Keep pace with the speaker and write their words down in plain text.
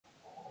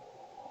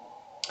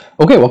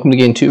Okay, welcome to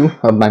game 2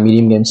 of my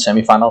medium game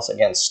semifinals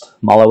against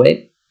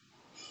Mollo8.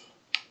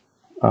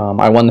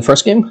 I won the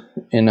first game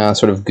in a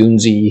sort of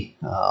goonsy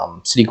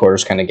city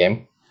quarters kind of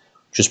game,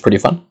 which is pretty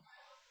fun.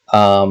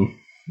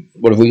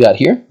 What have we got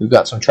here? We've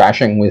got some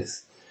trashing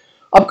with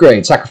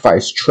upgrade,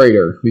 sacrifice,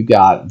 trader. We've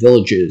got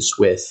villages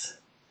with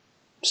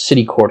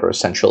city quarter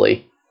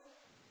essentially.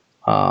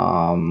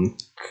 Captain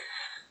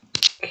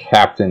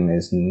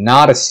is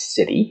not a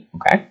city.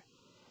 Okay,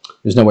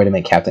 there's no way to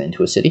make captain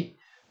into a city.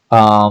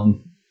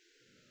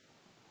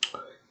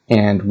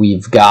 And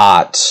we've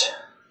got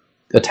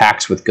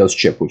attacks with Ghost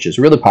Ship, which is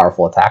a really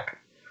powerful attack.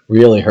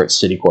 Really hurts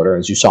city quarter,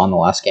 as you saw in the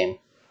last game.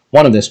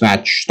 One of this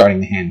match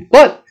starting the hand,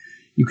 but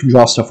you can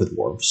draw stuff with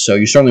wharves, so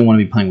you certainly want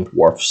to be playing with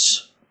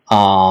wharfs.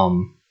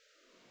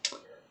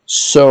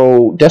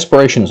 So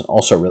Desperation is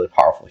also really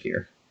powerful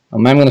here.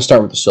 I'm going to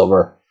start with the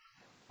silver,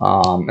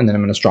 and then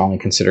I'm going to strongly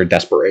consider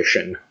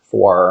Desperation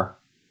for...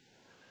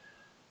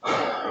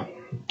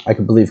 I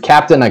could believe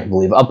Captain, I could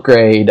believe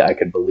Upgrade, I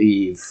could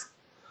believe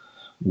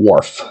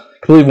Wharf. I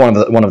could believe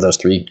one of those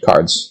three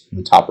cards in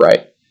the top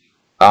right.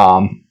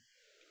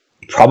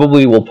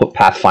 Probably we'll put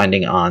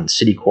Pathfinding on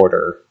City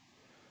Quarter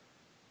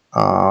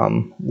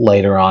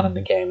later on in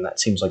the game. That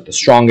seems like the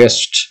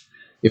strongest.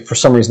 If for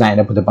some reason I end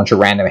up with a bunch of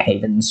random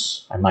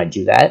havens, I might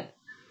do that.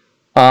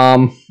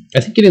 I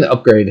think getting the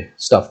upgrade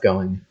stuff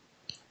going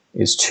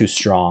is too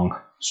strong,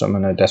 so I'm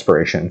going to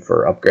Desperation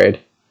for upgrade.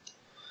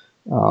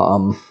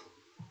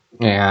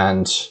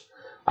 And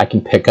I can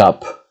pick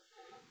up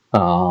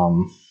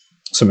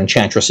some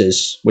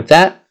enchantresses with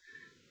that,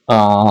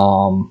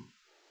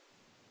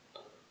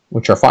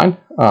 which are fine.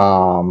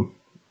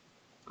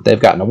 They've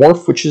gotten a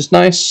wharf, which is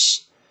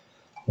nice,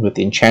 with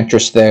the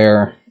enchantress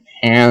there.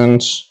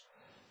 And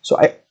so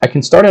I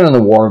can start in on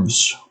the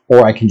wharves,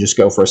 or I can just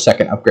go for a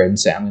second upgrade and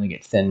say I'm going to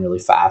get thin really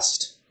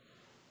fast.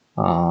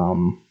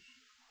 I'm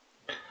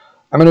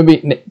going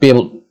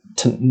to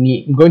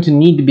I'm going to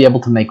need to be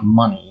able to make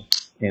money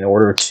in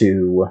order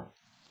to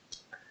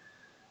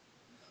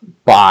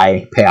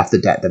pay off the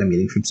debt that I'm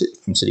getting from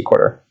City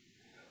Quarter.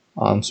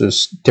 So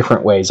there's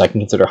different ways I can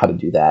consider how to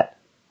do that.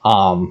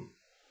 I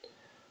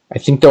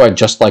think though I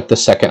just like the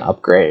second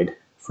upgrade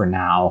for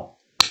now.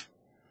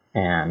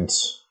 And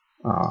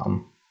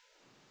the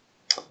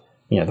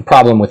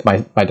problem with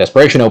my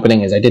Desperation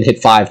opening is I did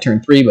hit 5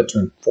 turn 3, but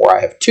turn 4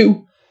 I have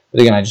 2.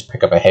 But again, I just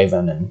pick up a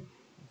haven and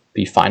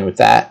be fine with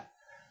that.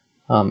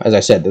 As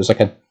I said, there's like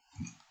an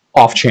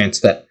off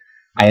chance that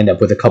I end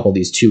up with a couple of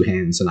these 2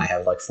 hands and I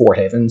have like 4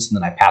 havens, and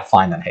then I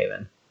Pathfind that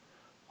haven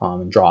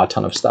and draw a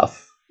ton of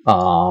stuff.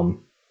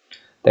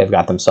 They've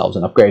got themselves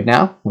an upgrade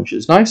now, which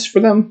is nice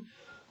for them.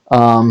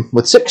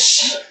 With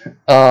 6,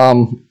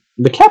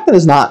 the captain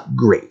is not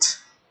great.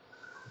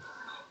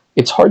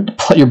 It's hard to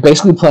play. You're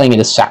basically playing it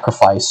as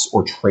sacrifice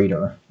or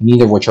trader,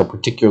 neither of which are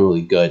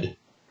particularly good.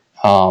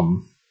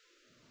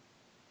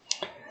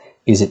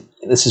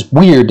 This is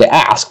weird to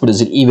ask, but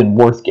is it even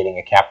worth getting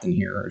a captain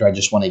here, or do I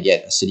just want to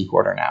get a city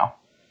quarter now?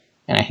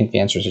 And I think the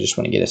answer is I just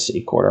want to get a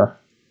city quarter.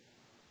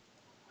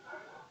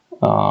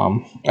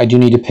 I do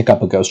need to pick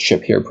up a Ghost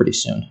Ship here pretty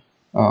soon.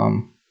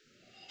 3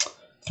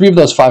 of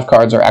those 5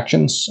 cards are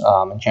actions.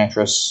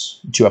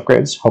 Enchantress, 2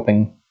 upgrades.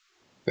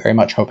 Very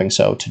much hoping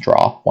so to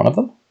draw one of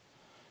them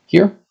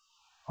here.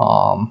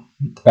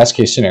 The best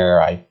case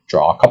scenario, I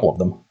draw a couple of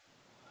them.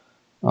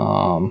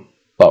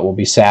 But we'll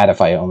be sad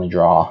if I only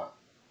draw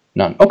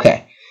none.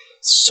 Okay,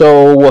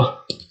 so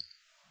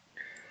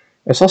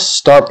I guess I'll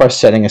start by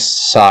setting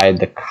aside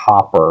the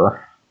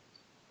copper.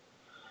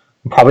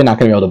 I'm probably not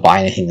going to be able to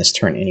buy anything this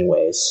turn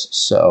anyways,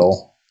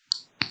 so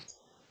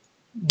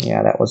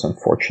yeah, that was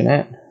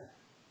unfortunate.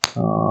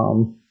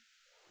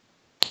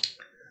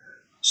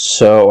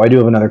 So I do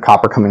have another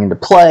copper coming into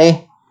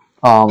play.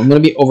 I'm going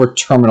to be over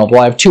terminal. Well,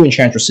 I have 2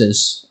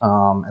 enchantresses,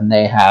 and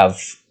they have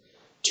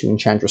 2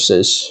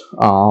 enchantresses.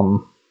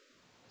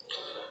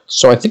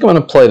 So I think I'm going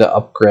to play the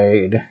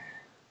upgrade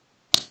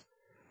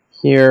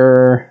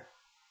here.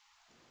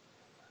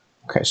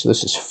 Okay, so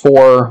this is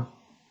 4.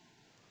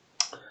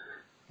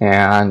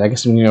 And I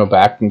guess I'm going to go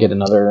back and get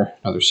another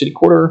city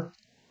quarter.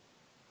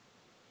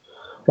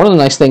 One of the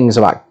nice things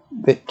about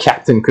that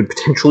Captain could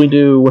potentially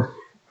do,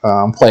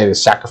 play it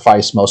as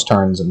sacrifice most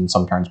turns, and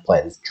some turns play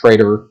it as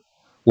trader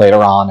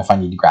later on if I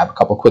need to grab a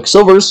couple quick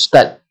silvers.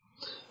 That,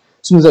 as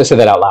soon as I say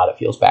that out loud, it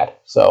feels bad.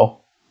 So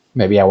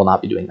maybe I will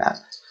not be doing that.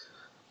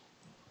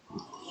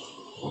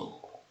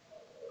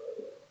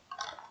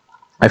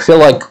 I feel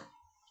like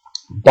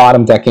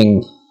bottom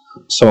decking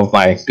some of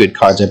my good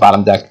cards. I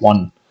bottom decked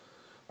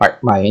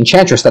my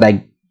Enchantress that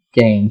I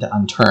gained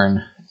on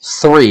turn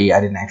 3.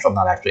 I'm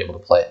not actually able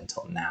to play it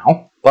until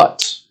now,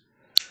 but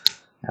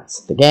that's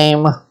the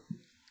game.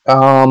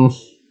 I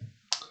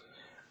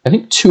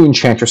think 2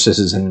 Enchantresses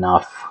is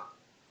enough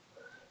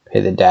to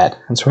pay the debt.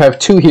 And so I have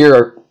 2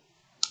 here,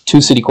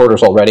 2 city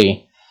quarters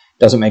already.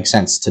 Doesn't make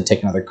sense to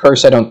take another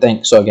curse, I don't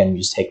think. So again, you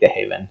just take the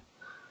haven.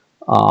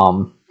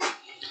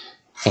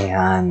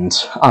 And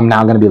I'm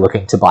now going to be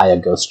looking to buy a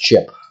Ghost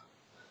Ship.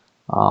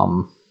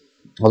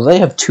 Well, they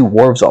have 2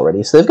 wharves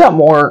already, so they've got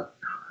more.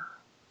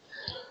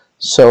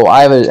 So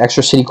I have an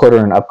extra city quarter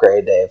and an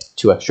upgrade. They have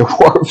 2 extra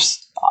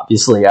wharves.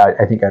 Obviously,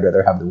 I think I'd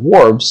rather have the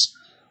wharves.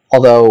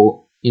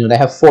 Although, you know, they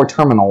have 4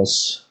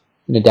 terminals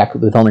in a deck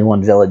with only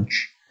 1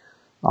 village.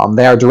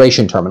 They are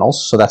duration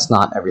terminals, so that's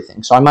not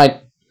everything. So I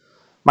might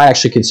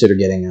actually consider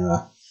getting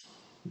a...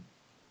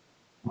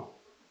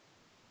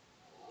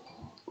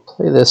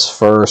 Play this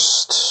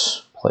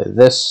first. Play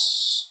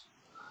this.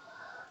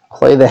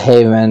 Play the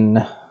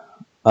Haven.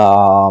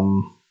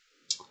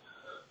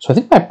 So I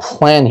think my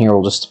plan here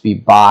will just be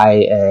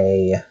buy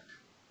a...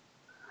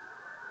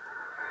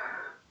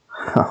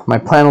 my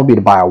plan will be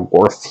to buy a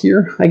wharf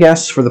here, I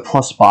guess, for the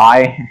plus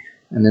buy.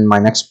 And then my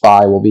next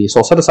buy will be... So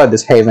I'll set aside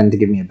this Haven to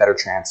give me a better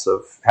chance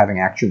of having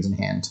actions in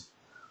hand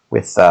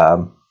with...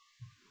 for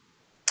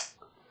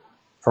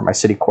my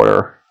city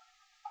quarter.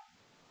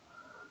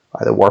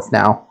 Buy the wharf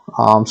now.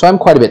 So I'm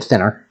quite a bit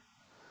thinner.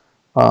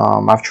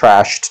 I've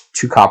trashed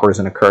 2 coppers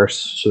and a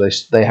curse, so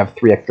they have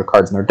 3 extra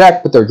cards in their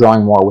deck, but they're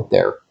drawing more with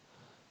their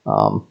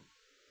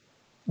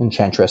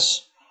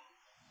Enchantress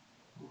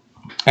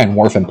and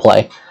Wharf in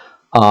play.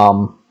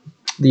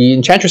 The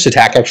Enchantress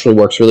attack actually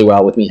works really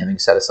well with me having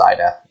set aside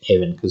a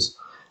Haven, because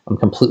I'm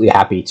completely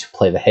happy to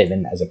play the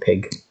Haven as a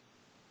pig.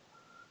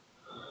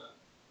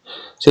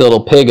 See a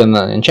little pig in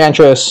the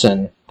Enchantress,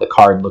 and the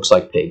card looks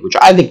like pig, which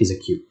I think is a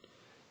cute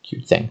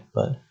thing,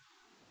 but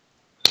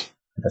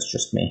that's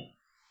just me.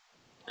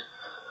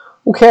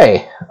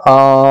 Okay,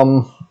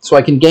 so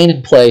I can gain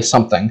and play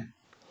something.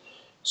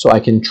 So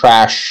I can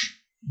trash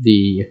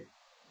the,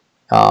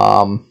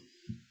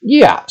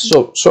 yeah,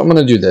 so I'm going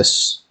to do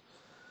this.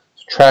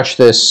 Trash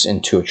this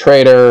into a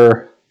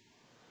trader,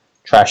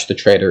 trash the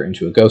trader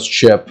into a ghost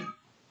ship,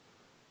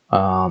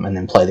 and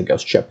then play the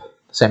ghost ship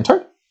the same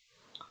turn.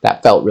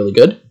 That felt really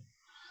good.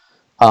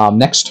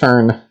 Next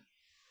turn,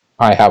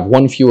 I have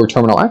 1 fewer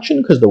terminal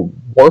action because the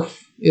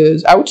wharf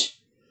is out.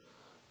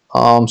 So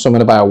I'm going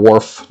to buy a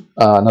wharf,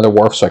 another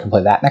wharf, so I can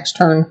play that next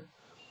turn.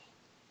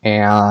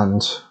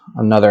 And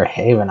another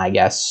Haven, I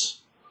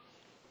guess.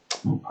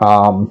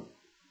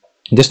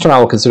 This turn I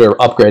will consider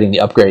upgrading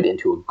the upgrade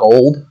into a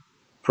gold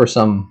for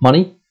some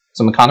money,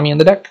 some economy in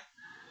the deck.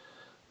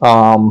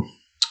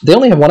 They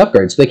only have 1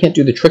 upgrade, so they can't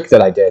do the trick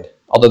that I did,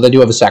 although they do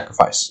have a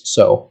sacrifice.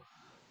 So,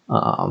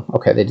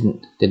 okay, they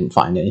didn't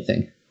find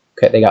anything.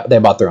 Okay, they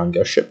bought their own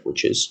ghost ship,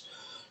 which is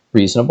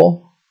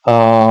reasonable.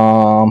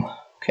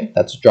 Okay,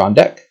 that's a drawn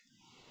deck.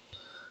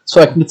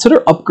 So I can consider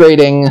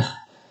upgrading.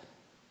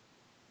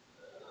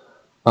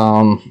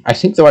 I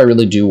think, though, I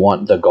really do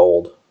want the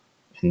gold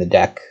in the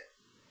deck.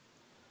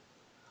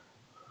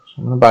 So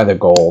I'm going to buy the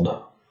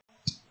gold.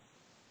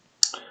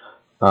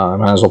 I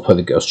might as well play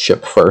the ghost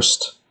ship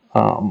first.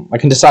 I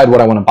can decide what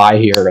I want to buy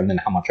here and then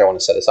how much I want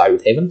to set aside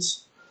with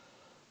Havens.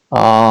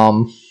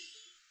 I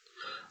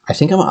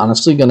think I'm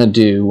honestly going to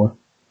do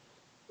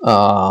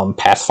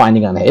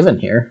pathfinding on Haven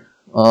here.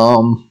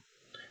 And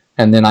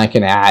then I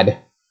can add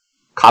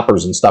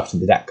coppers and stuff to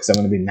the deck because I'm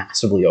going to be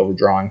massively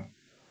overdrawing.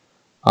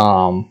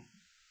 I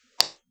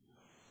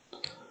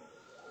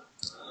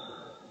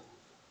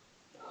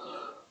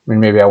mean,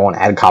 maybe I won't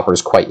add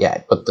coppers quite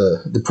yet, but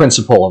the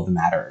principle of the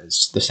matter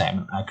is the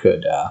same. I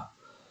could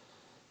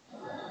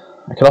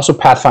also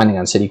pathfinding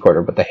on City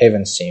Quarter, but the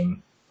Havens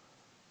seem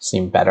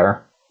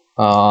better.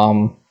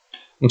 I'm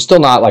still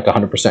not like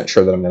 100%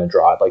 sure that I'm going to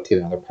draw. I'd like to get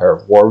another pair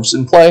of Wharves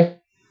in play,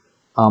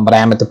 but I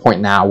am at the point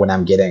now when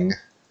I'm getting.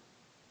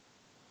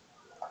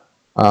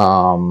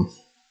 I'm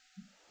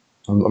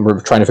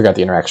trying to figure out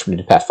the interaction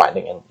between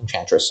pathfinding and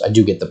Enchantress. I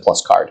do get the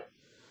plus card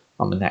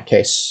in that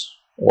case,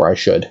 or I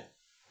should.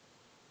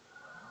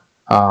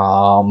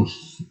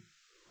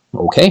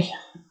 Okay,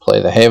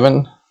 play the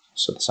Haven,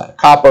 set aside a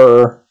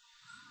copper,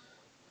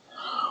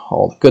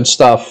 all the good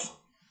stuff.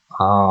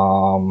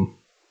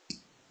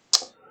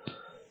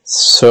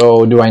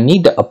 So do I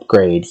need to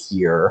upgrade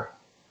here?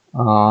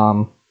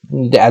 I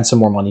need to add some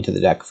more money to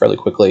the deck fairly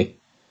quickly.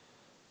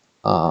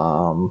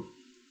 Now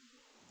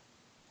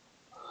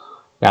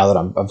that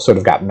I've sort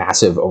of got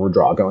massive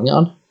overdraw going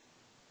on.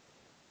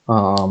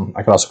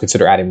 I could also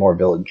consider adding more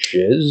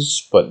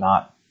villages, but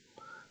not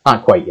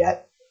quite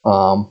yet.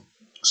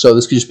 So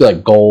this could just be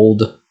like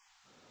gold,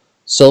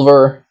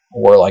 silver,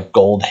 or like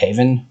gold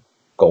haven,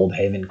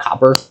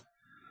 copper.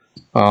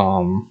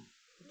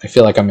 I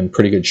feel like I'm in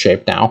pretty good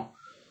shape now.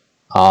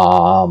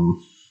 Our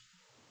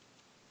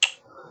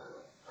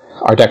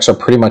decks are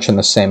pretty much in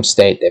the same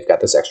state. They've got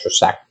this extra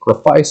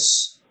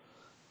sacrifice.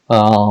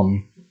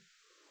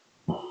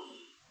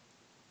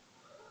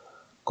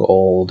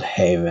 Gold,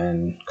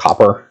 haven,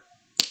 copper.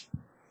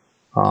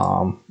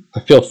 I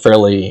feel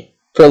fairly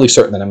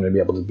certain that I'm going to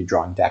be able to be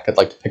drawing deck. I'd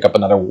like to pick up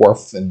another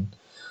wharf and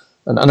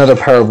another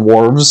pair of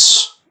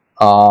wharves.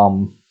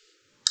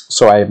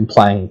 So I am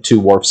playing 2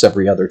 wharfs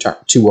every other turn,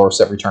 2 wharfs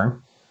every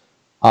turn.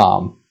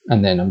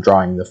 And then I'm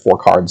drawing the 4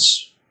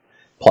 cards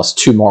plus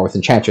 2 more with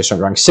Enchantress. So I'm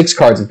drawing 6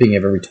 cards at the beginning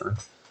of every turn.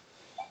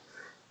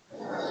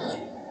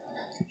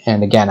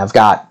 And again, I've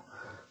got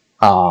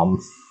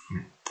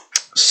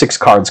 6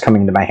 cards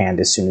coming into my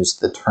hand as soon as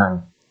the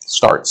turn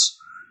starts.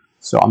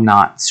 So I'm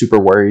not super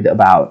worried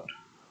about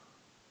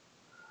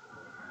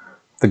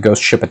the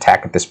ghost ship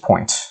attack at this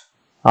point.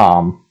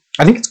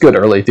 I think it's good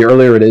early. The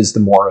earlier it is, the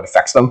more it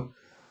affects them.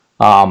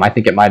 I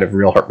think it might have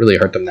really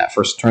hurt them that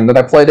first turn that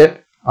I played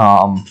it.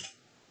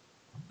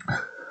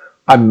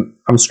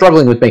 I'm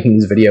struggling with making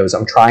these videos.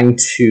 I'm trying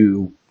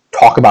to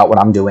talk about what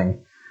I'm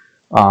doing,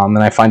 and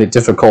I find it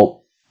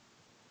difficult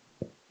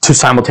to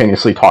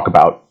simultaneously talk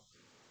about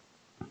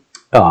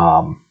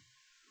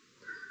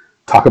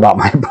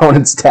my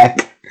opponent's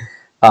deck.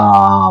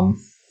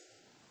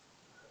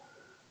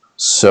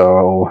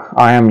 So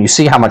you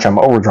see how much I'm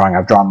overdrawing.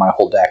 I've drawn my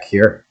whole deck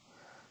here.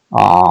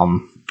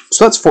 So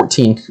that's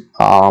 14.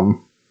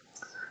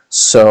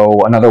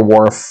 So another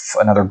wharf,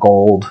 another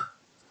gold,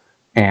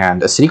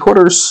 and a city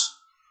quarters,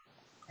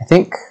 I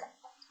think.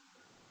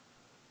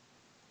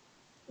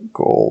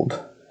 Gold,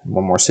 and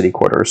one more city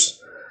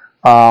quarters.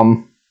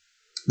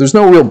 There's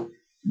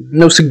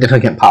no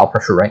significant pile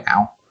pressure right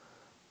now.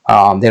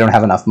 They don't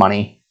have enough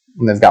money,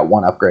 and they've got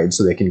one upgrade,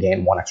 so they can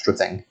gain one extra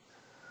thing.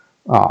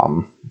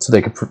 So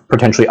they could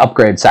potentially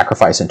upgrade,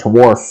 sacrifice into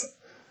wharf,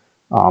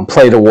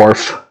 play the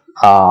wharf.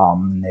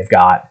 They've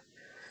got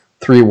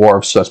 3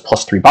 wharfs, so that's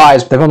plus 3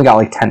 buys, but they've only got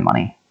like 10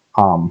 money.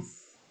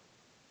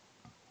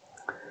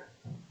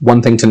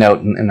 One thing to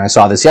note, and I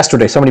saw this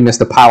yesterday, somebody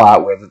missed a pile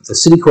out where the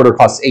city quarter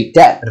costs 8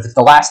 debt, but if it's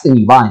the last thing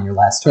you buy in your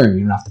last turn,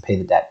 you don't have to pay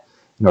the debt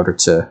in order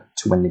to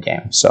win the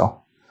game.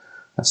 So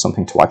that's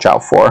something to watch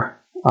out for.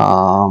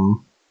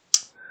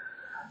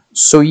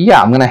 So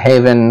yeah, I'm going to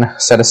Haven,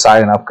 set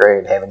aside an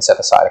upgrade, Haven, set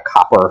aside a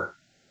copper,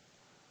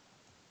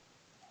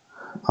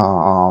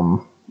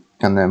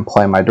 and then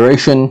play my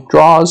duration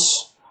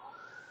draws.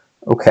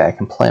 Okay, I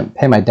can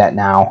pay my debt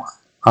now.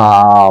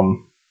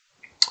 So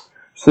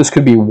this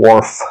could be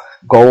wharf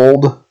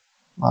gold.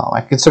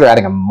 I consider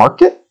adding a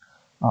market.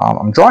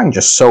 I'm drawing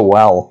just so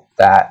well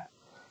that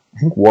I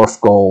think wharf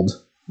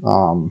gold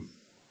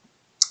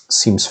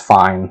seems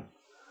fine.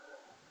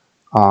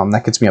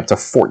 That gets me up to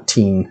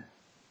 14.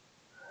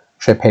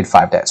 Actually, I paid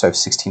 5 debt, so I have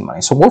 16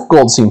 money. So wharf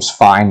gold seems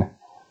fine.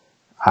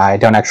 I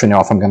don't actually know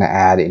if I'm going to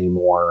add any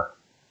more.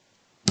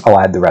 I'll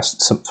add the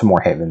rest, some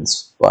more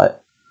havens,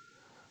 but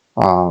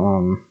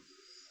I'm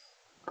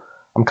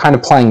kind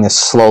of playing this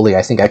slowly.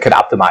 I think I could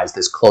optimize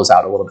this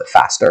closeout a little bit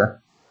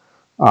faster.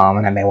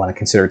 And I may want to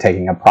consider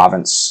taking a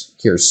province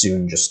here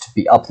soon just to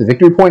be up the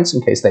victory points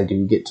in case they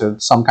do get to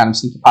some kind of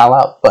sneaky pile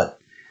out. But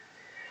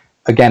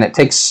again, it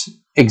takes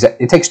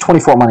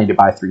 24 money to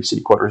buy 3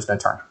 city quarters in a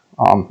turn.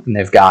 And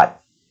they've got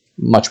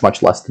much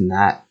less than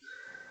that.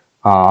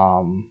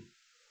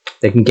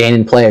 They can gain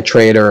and play a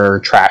trader,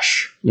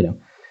 trash,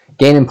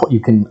 gain and you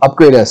can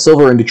upgrade a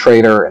silver into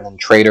trader and then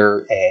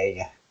trader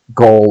a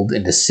gold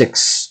into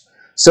 6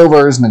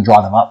 silvers and then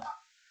draw them up.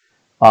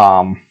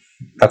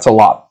 That's a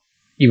lot,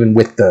 even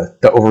with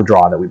the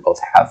overdraw that we both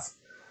have.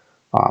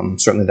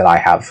 Certainly that I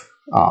have.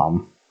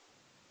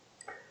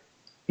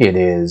 It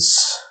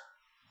is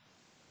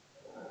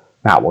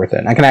not worth it.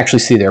 And I can actually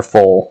see their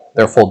full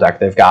deck.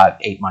 They've got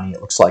 8 money.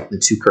 It looks like the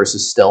 2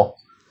 curses still.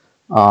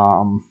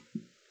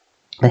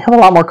 They have a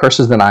lot more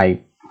curses than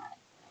I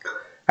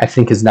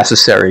think is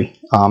necessary.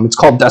 It's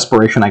called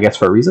desperation, I guess,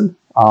 for a reason.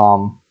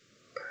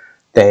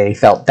 They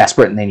felt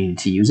desperate and they needed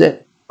to use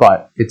it,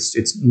 but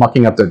it's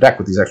mucking up their deck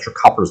with these extra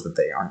coppers that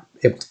they aren't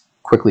able to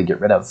quickly get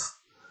rid of.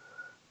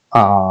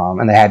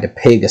 And they had to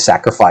pay the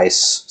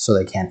sacrifice, so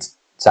they can't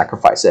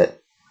sacrifice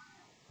it.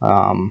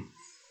 So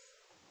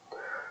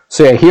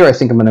yeah, here I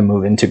think I'm going to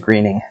move into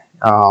greening,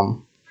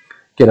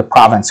 get a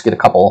province, get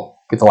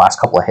the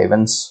last couple of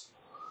havens,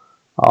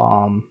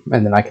 and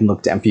then I can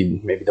look to empty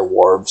maybe the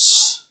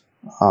wharves.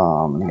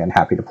 And again,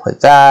 happy to play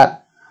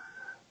that.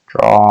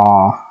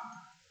 Draw.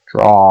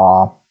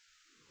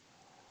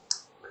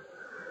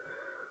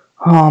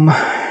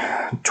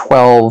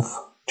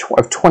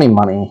 20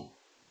 money.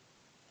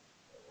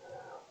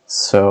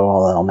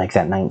 So that'll make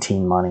that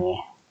 19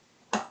 money.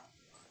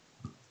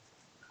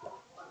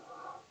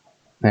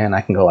 And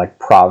I can go like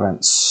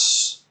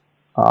province,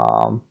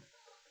 2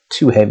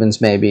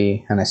 havens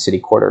maybe, and a city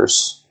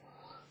quarters.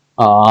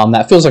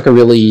 That feels like a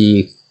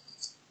really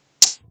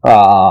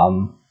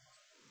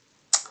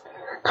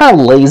kind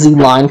of lazy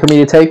line for me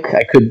to take.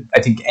 I could,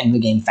 I think, end the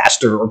game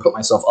faster or put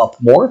myself up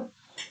more,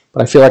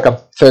 but I feel like I'm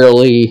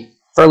fairly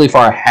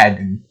far ahead.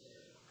 And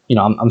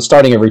I'm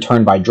starting every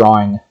turn by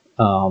drawing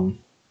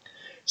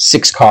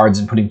 6 cards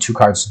and putting 2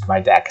 cards into my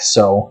deck.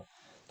 So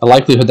the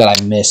likelihood that I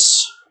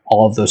miss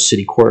all of those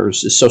city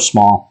quarters is so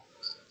small.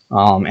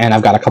 And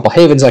I've got a couple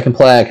havens I can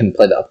play. I can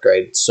play the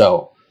upgrade.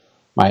 So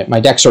my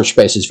deck search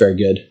space is very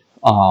good.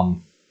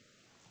 I'll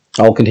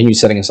continue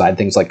setting aside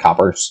things like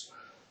coppers.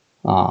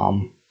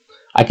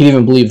 I can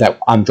even believe that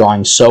I'm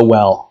drawing so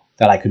well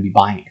that I could be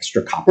buying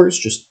extra coppers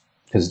just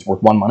because it's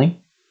worth 1 money.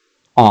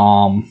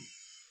 I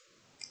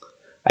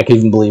can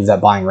even believe that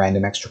buying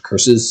random extra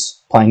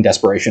curses, playing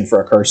desperation for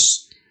a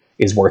curse,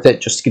 is worth it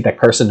just to get that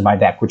curse into my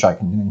deck, which I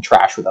can then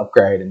trash with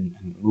upgrade and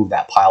move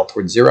that pile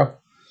towards 0.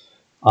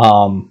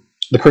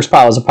 The curse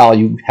pile is a pile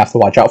you have to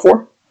watch out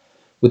for.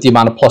 With the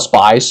amount of plus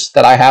buys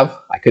that I have,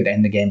 I could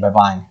end the game by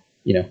buying,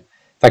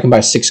 if I can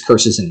buy 6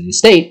 curses in an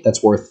estate,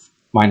 that's worth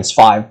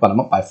 -5, but I'm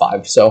up by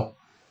 5. So,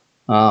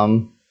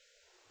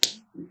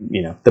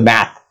 you know, the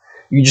math.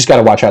 You just got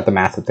to watch out the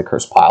math with the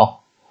curse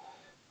pile.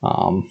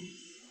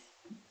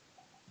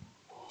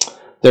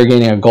 They're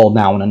gaining a gold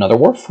now and another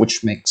wharf,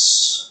 which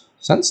makes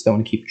sense. They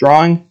want to keep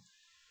drawing.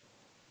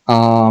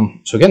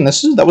 So again,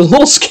 that was a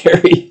little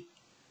scary,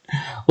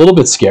 a little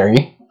bit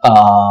scary.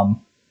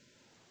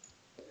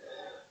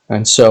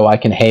 And so I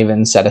can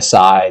Haven, set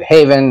aside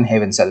Haven,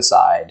 Haven, set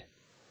aside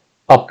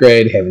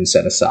upgrade, Haven,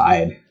 set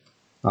aside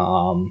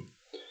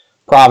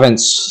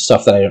province,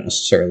 stuff that I don't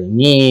necessarily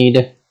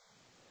need.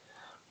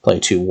 Play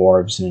 2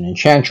 warbs and an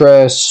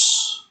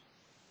enchantress.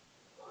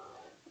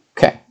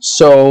 Okay,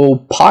 so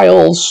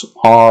piles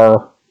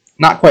are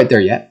not quite there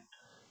yet.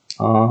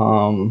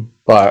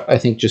 But I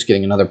think just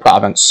getting another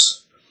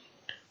province,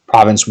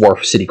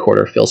 wharf, city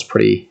quarter feels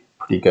pretty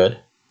good.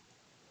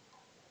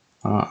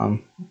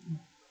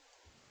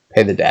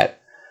 Pay the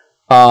debt.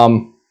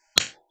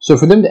 So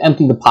for them to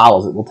empty the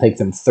piles, it will take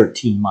them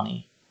 13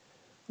 money.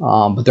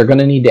 But they're going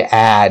to need to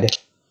add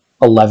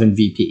 11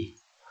 VP.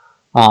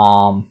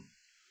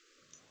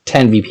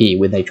 10 VP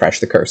when they trash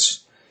the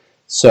curse.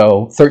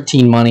 So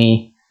 13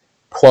 money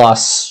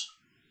plus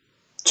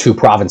 2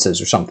 provinces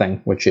or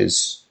something, which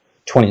is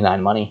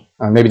 29 money.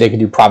 Or maybe they could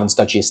do province,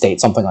 duchy,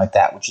 estate, something like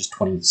that, which is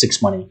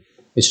 26 money.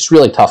 It's just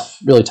really tough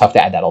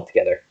to add that all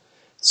together.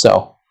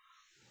 So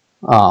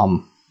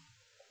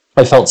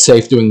I felt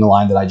safe doing the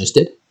line that I just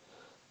did.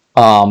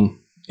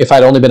 If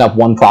I'd only been up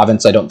 1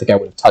 province, I don't think I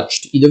would have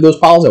touched either of those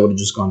piles. I would have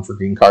just gone for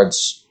green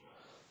cards.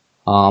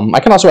 I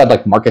can also add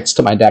like markets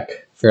to my deck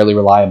fairly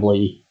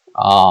reliably.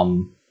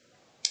 I'm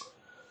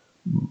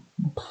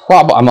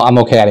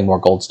okay adding more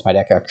golds to my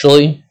deck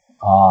actually.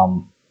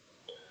 I'm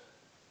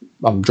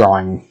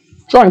drawing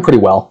pretty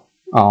well.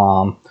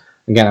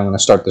 Again, I'm going to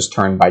start this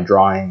turn by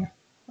drawing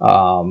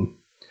 9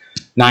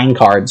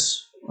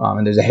 cards,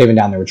 and there's a Haven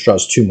down there which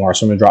draws 2 more,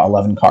 so I'm going to draw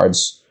 11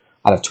 cards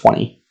out of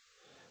 20.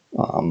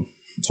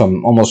 So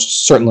I'm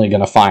almost certainly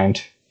going to find.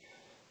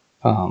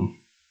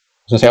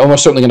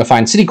 Almost certainly going to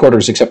find city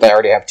quarters, except I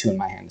already have 2 in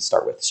my hand to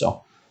start with,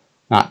 so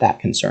not that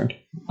concerned.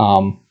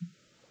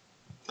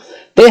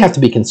 They have to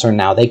be concerned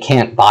now. They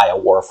can't buy a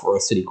wharf or a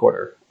city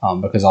quarter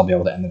because I'll be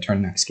able to end the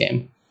turn next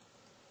game.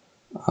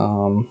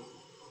 Yeah,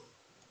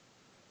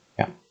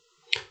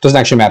 doesn't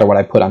actually matter what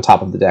I put on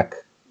top of the deck,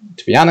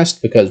 to be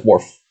honest, because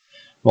wharf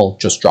will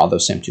just draw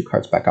those same 2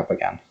 cards back up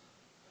again.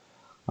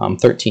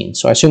 13.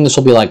 So I assume this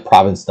will be like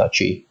province,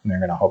 duchy, and they're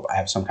going to hope I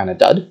have some kind of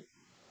dud.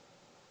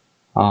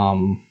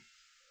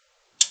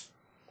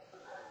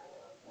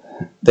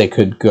 They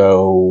could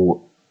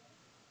go.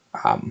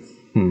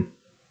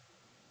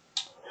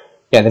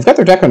 Yeah, they've got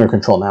their deck under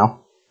control now.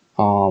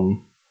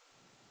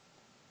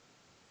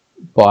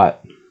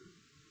 But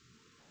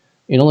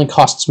it only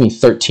costs me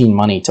 13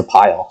 money to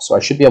pile, so I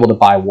should be able to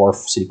buy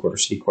wharf, city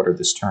quarter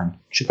this turn.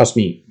 It should cost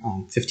me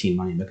 15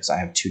 money because I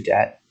have 2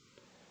 debt.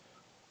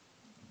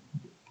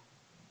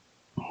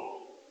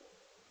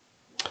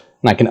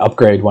 And I can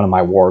upgrade one of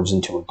my wharves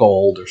into a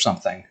gold or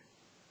something.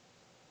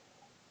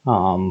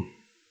 I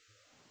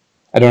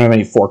don't have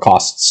any 4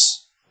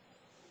 costs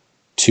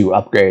to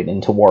upgrade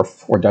into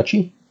wharf or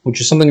duchy, which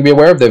is something to be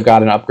aware of. They've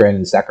got an upgrade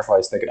and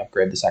sacrifice. They could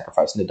upgrade the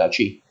sacrifice into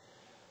duchy,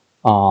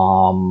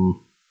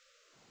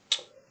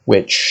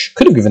 which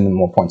could have given them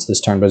more points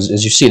this turn. But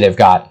as you see, they've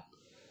got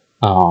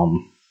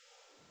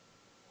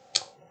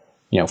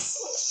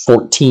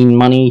 14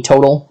 money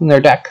total in their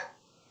deck.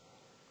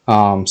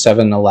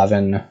 7,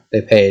 11.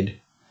 They paid,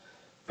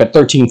 but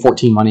 13,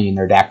 14 money in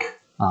their deck,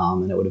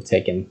 and it would have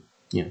taken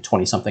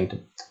 20 something to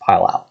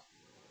pile out.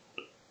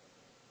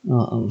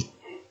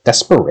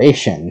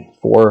 Desperation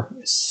for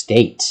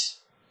estate.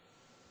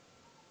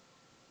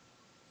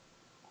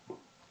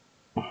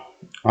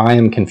 I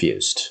am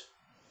confused.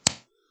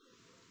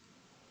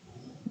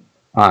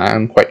 I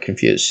am quite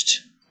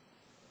confused.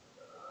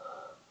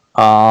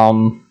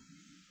 So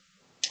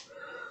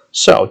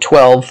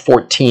 12,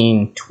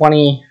 14,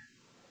 20,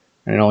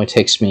 and it only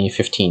takes me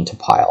 15 to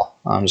pile.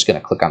 I'm just going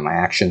to click on my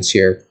actions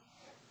here,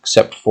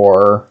 except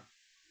for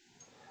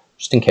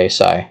just in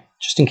case I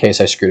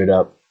screwed it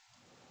up.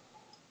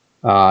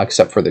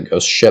 Except for the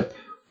ghost ship.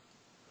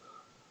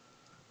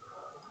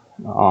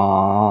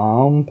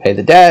 Pay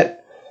the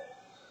debt.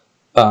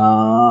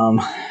 Buy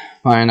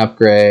an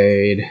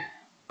upgrade.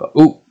 But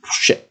ooh,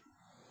 shit.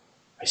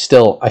 I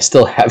still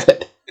have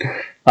it.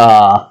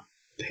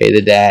 Pay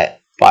the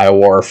debt. Buy a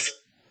wharf.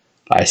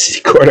 Buy a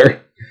city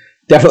quarter.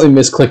 Definitely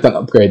misclicked on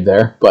upgrade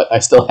there, but I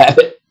still have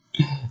it.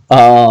 So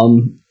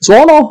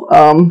all in all,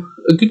 a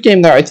good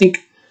game there. I think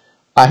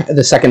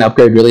the second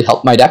upgrade really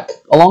helped my deck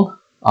along.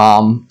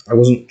 I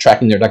wasn't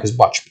tracking their deck as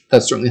much, but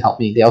that certainly helped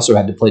me. They also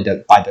had to play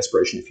by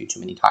desperation a few too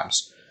many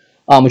times,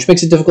 which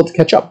makes it difficult to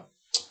catch up.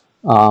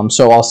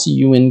 So I'll see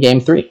you in game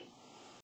 3.